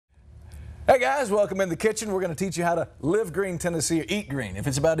guys, welcome in the kitchen. We're going to teach you how to live green Tennessee, or eat green. If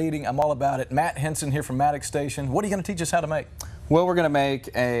it's about eating, I'm all about it. Matt Henson here from Maddux Station. What are you going to teach us how to make? Well, we're going to make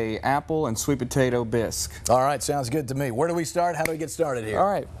a apple and sweet potato bisque. All right, sounds good to me. Where do we start? How do we get started here? All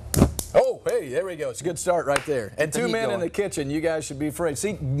right. Oh, hey, there we go. It's a good start right there. And two men going in the kitchen. You guys should be afraid.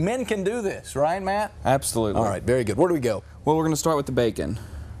 See, men can do this, right, Matt? Absolutely. All right, very good. Where do we go? Well, we're going to start with the bacon.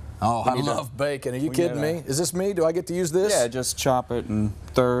 Oh, I love bacon. Are you kidding me? Is this me? Do I get to use this? Yeah, just chop it in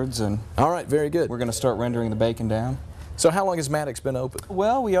thirds. And all right, very good. We're going to start rendering the bacon down. So how long has Maddux been open?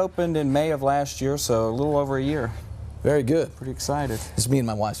 Well, we opened in May of last year, so a little over a year. Very good. Pretty excited. This is me and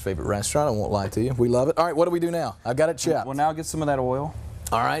my wife's favorite restaurant. I won't lie to you. We love it. All right, what do we do now? I've got it chopped. Well, now get some of that oil.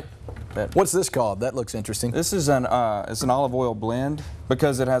 All right. What's this called? That looks interesting. This is it's an olive oil blend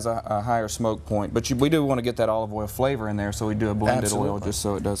because it has a higher smoke point. But we do want to get that olive oil flavor in there, so we do a blended oil just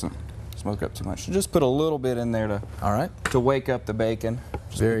so it doesn't smoke up too much. So just put a little bit in there to wake up the bacon.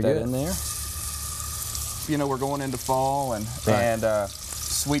 Just Very put that good. in there. You know, we're going into fall and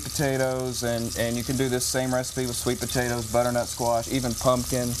sweet potatoes, and you can do this same recipe with sweet potatoes, butternut squash, even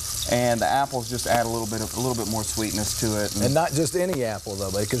pumpkin, and the apples just add a little bit more sweetness to it. And not just any apple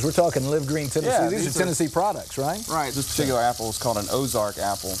though, because we're talking Live Green Tennessee. Yeah, these are Tennessee products, right? Right. This particular apple is called an Ozark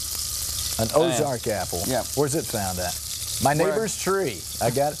apple. An Ozark apple. Yeah. Where's it found at? My neighbor's tree. I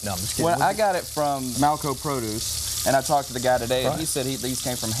got it. No, I'm just kidding. Well, I got it from Malco Produce, and I talked to the guy today, and he said these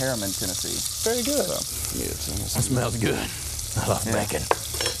came from Harriman, Tennessee. Very good. So, that smells good. I love bacon.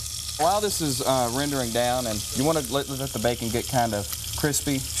 While this is rendering down, and you want to let the bacon get kind of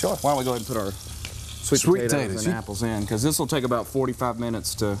crispy, sure. Why don't we go ahead and put our sweet potatoes and apples in, because this will take about 45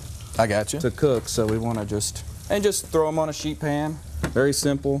 minutes to cook. So we want to just throw them on a sheet pan. Very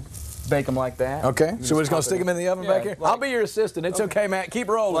simple. Bake them like that. Okay. So we're just gonna stick them in the oven back here. I'll be your assistant. It's okay, Matt. Keep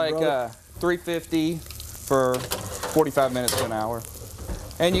rolling. Like 350 for 45 minutes to an hour.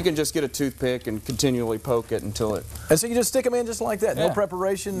 And you can just get a toothpick and continually poke it until it... And so you just stick them in just like that? Yeah. No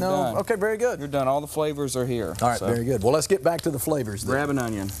preparation, no... Done. Okay, very good. You're done. All the flavors are here. All right, very good. Well, let's get back to the flavors then. Grab an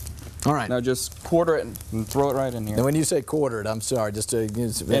onion. All right. Now just quarter it and throw it right in here. Now when you say quarter it, I'm sorry, just to...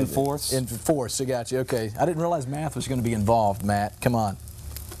 In fourths? In fourths, I got you. Okay. I didn't realize math was going to be involved, Matt. Come on.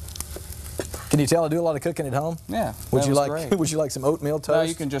 Can you tell I do a lot of cooking at home? Yeah. Would you like some oatmeal toast? No,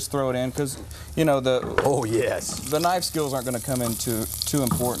 you can just throw it in because, you know, oh yes, the knife skills aren't going to come in too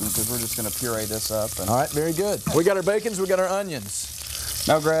important because we're just going to puree this up. And all right, very good. We got our bacons, we got our onions.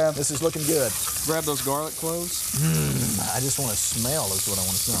 Now this is looking good. Grab those garlic cloves. I just want to smell is what I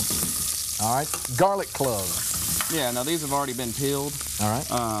want to smell. All right, garlic cloves. Yeah, now these have already been peeled. All right.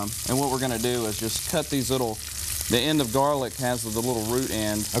 And what we're going to do is just cut these little. The end of garlic has the little root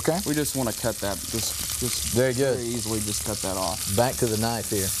end. Okay. We just want to cut that, just very good. Very easily just cut that off. Back to the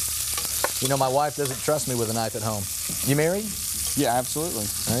knife here. You know, my wife doesn't trust me with a knife at home. You married? Yeah, absolutely.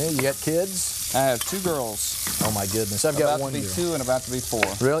 Oh, yeah, you got kids? I have 2 girls. Oh my goodness, I've got 1 girl. About to be 2 and about to be 4.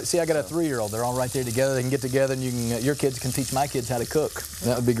 Really? See, I got a 3-year-old. They're all right there together. They can get together, and you can, your kids can teach my kids how to cook.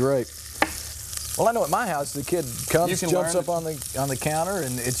 That would be great. Well, I know at my house, the kid comes, jumps up on the counter,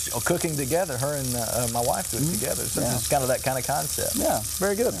 and it's cooking together. Her and my wife do it together. So it's kind of that kind of concept. Yeah.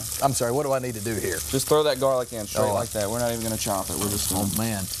 Very good. Yeah. I'm sorry, what do I need to do here? Just throw that garlic in straight like that. We're not even going to chop it. We're just going to... Oh,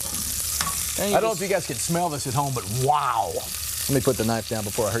 man. I don't know if you guys can smell this at home, but wow. Let me put the knife down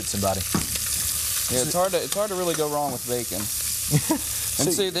before I hurt somebody. Yeah, it's hard to really go wrong with bacon. And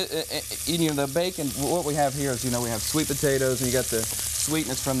see, you know, the bacon, what we have here is, you know, we have sweet potatoes, and you got the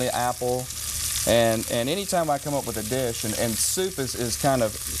sweetness from the apple. And anytime I come up with a dish, and soup is kind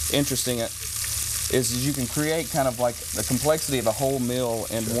of interesting, is you can create kind of like the complexity of a whole meal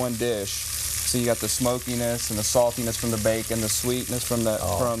in one dish. So you got the smokiness and the saltiness from the bacon, the sweetness from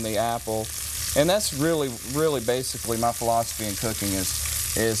the apple, and that's really basically my philosophy in cooking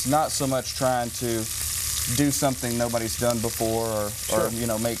is not so much trying to do something nobody's done before or you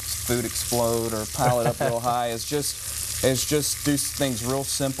know, make food explode or pile it up real high. It's just do things real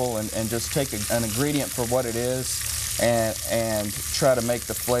simple and just take an ingredient for what it is and try to make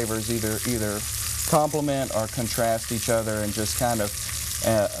the flavors either complement or contrast each other and just kind of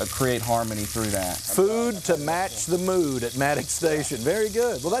create harmony through that. Food to match the mood at Maddux Station. Very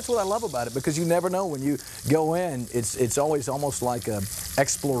good. Well, that's what I love about it, because you never know when you go in. It's always almost like an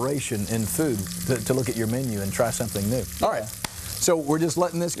exploration in food to look at your menu and try something new. All right. So we're just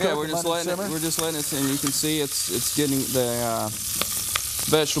letting this cook. Yeah, we're just letting it, and you can see it's getting the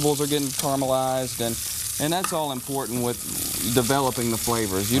vegetables are getting caramelized, and that's all important with developing the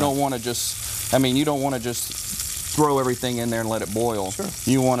flavors. You don't want to just, you don't want to just throw everything in there and let it boil. Sure.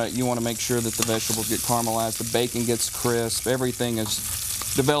 You want to make sure that the vegetables get caramelized, the bacon gets crisp, everything is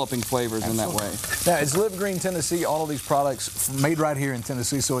developing flavors in that way. Now, it's Live Green Tennessee, all of these products made right here in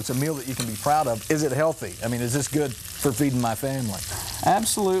Tennessee, so it's a meal that you can be proud of. Is it healthy? I mean, is this good for feeding my family?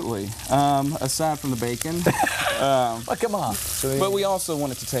 Absolutely. Aside from the bacon. Oh, come on. But we also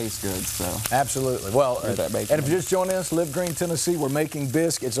want it to taste good, so. Absolutely. Well, that bacon. and if you're just joining us, Live Green Tennessee, we're making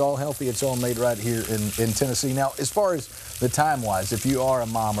Bisque. It's all healthy. It's all made right here in Tennessee. Now, as far as the time-wise, if you are a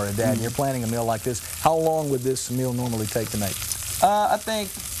mom or a dad and you're planning a meal like this, how long would this meal normally take to make? I think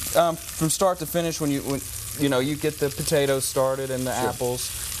from start to finish, when you get the potatoes started and the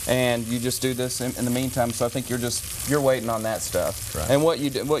apples, and you just do this in the meantime. So I think you're waiting on that stuff. Right. And what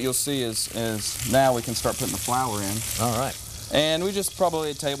you'll see is now we can start putting the flour in. All right. And we just probably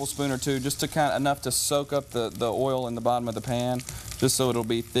a tablespoon or two, just to enough to soak up the oil in the bottom of the pan, just so it'll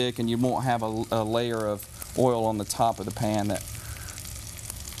be thick and you won't have a layer of oil on the top of the pan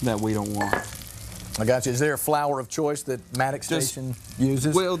that we don't want. I got you. Is there a flour of choice that Maddux Station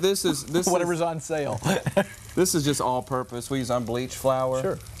uses? Well, this whatever's on sale. This is just all-purpose. We use unbleached flour.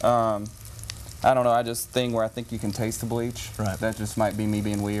 Sure. I don't know. I just think where I think you can taste the bleach. Right. That just might be me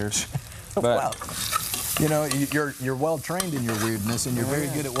being weird. But well, you know, you're well trained in your weirdness, and you're very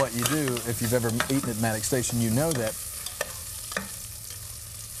good at what you do. If you've ever eaten at Maddux Station, you know that.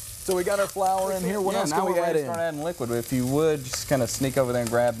 So we got our flour in here. What else can we add in? Start adding liquid. If you would, just kind of sneak over there and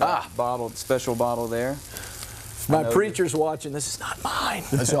grab that special bottle there. My preacher's watching. This is not mine.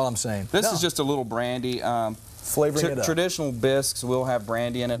 That's all I'm saying. This is just a little brandy. Flavoring it up. Traditional bisques will have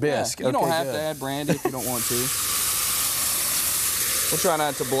brandy in it. Bisque. You don't have to add brandy if you don't want to. We'll try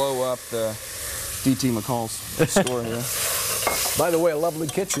not to blow up the D.T. McCall's store here. By the way, a lovely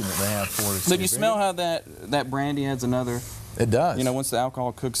kitchen that they have for us. Did you smell how that brandy adds another? It does. You know, once the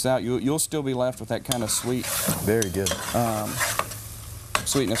alcohol cooks out, you'll still be left with that kind of sweet. Very good.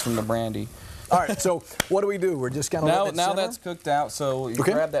 Sweetness from the brandy. All right, so what do we do? We're just kind of now that's cooked out, so you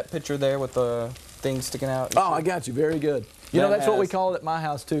grab that pitcher there with the thing sticking out. Oh, I got you. Very good. You know, that's what we call it at my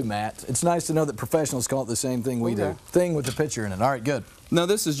house too, Matt. It's nice to know that professionals call it the same thing we do. Thing with the pitcher in it. All right, good. No,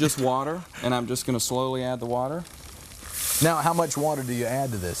 this is just water, and I'm just going to slowly add the water. Now, how much water do you add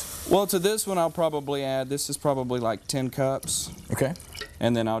to this? Well, to this one, I'll probably add, this is probably like 10 cups. Okay.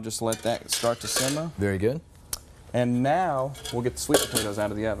 And then I'll just let that start to simmer. Very good. And now, we'll get the sweet potatoes out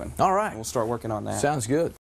of the oven. All right. We'll start working on that. Sounds good.